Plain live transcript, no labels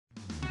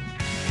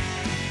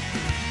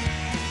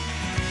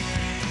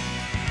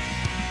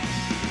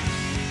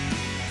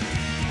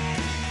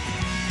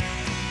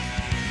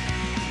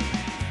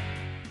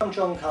I'm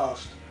John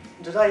Cast,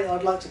 and today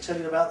I'd like to tell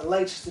you about the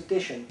latest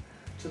addition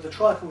to the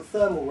Tricool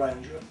Thermal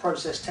range of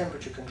process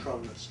temperature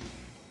controllers,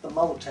 the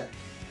Mould Temp.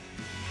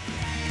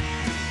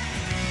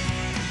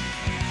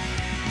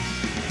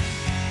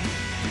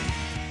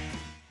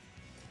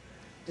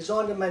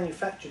 Designed and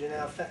manufactured in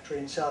our factory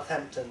in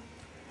Southampton,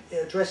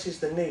 it addresses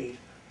the need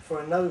for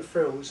a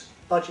no-frills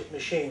budget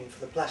machine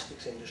for the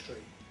plastics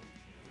industry.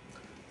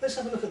 Let's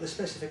have a look at the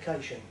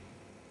specification.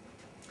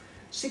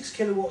 6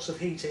 kilowatts of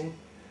heating,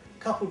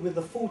 coupled with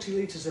the 40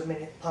 litres a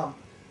minute pump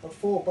at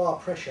 4 bar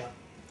pressure,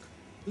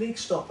 leak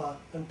stopper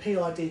and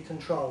PID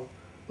control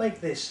make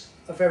this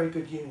a very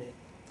good unit.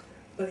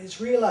 But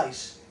its real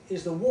ace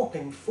is the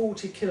whopping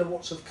 40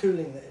 kilowatts of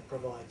cooling that it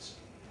provides.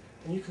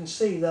 And you can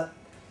see that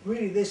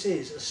really this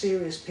is a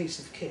serious piece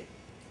of kit.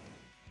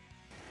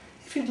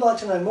 If you'd like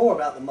to know more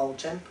about the Mould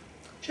Temp,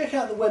 check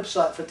out the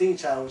website for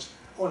details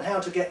on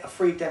how to get a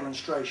free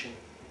demonstration.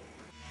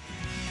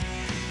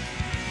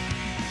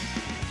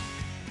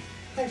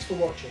 Thanks for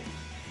watching.